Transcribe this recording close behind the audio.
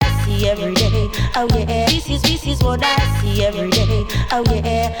see every day. Oh yeah, this is what I see every day. Oh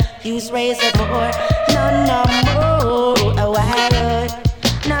yeah, use razor more, no more. Oh I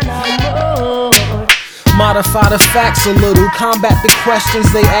no more. Modify the facts a little, combat the questions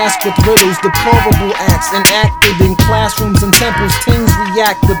they ask with riddles. Deplorable acts enacted in classrooms and temples. Teens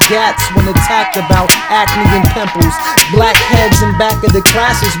react with gats when attacked about acne and pimples. Black heads in back of the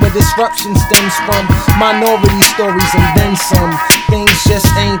classes where disruption stems from. Minority stories and then some. Things just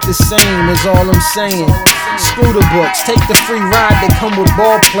ain't the same is all I'm saying. Screw the books, take the free ride that come with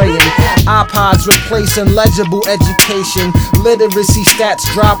ball playing. iPods replacing legible education. Literacy stats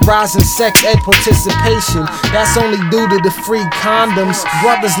drop, rising sex ed participation. That's only due to the free condoms.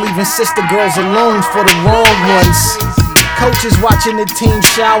 Brothers leaving sister girls alone for the wrong ones. Coaches watching the team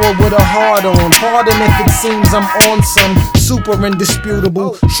shower with a hard on. Pardon if it seems I'm on some super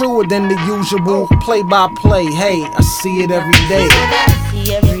indisputable, truer than the usual. Play by play, hey, I see it every day.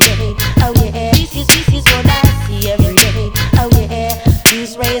 Oh yeah, this is what I see every day. Oh yeah,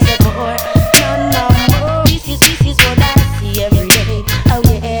 use razor more, no more. This is what I see every day. Oh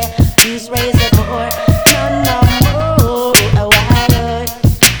yeah, use razor more, no more. Oh I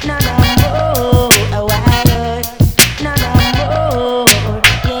no more. Oh I no more.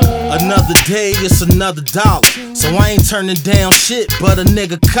 Yeah. Another day, it's another dollar. So I ain't turning down shit but a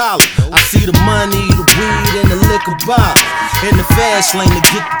nigga collar. I see the money, the weed, and the liquor bottle. In the fast lane to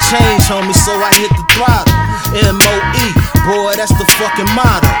get the change, homie, so I hit the throttle. M.O.E., boy, that's the fucking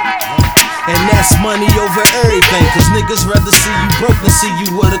motto. And that's money over everything, cause niggas rather see you broke than see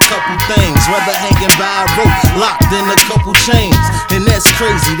you with a couple things. Rather hanging by a rope, locked in a couple chains. And that's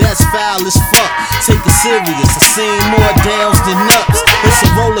crazy, that's foul as fuck. Take it serious, I seen more downs than ups. It's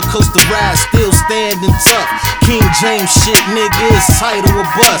a roller coaster ride, still standing tough. King James shit, nigga, is title a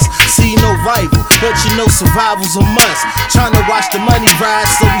bust. See no rival, but you know survival's a must. Tryna watch the money rise,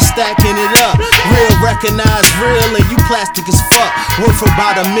 so we stacking it up. Real recognize real, and you plastic as fuck. Worth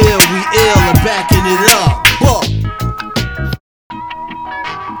about $1 million, we ill and backing it up. Buck.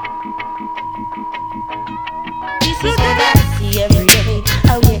 This is what I see every day.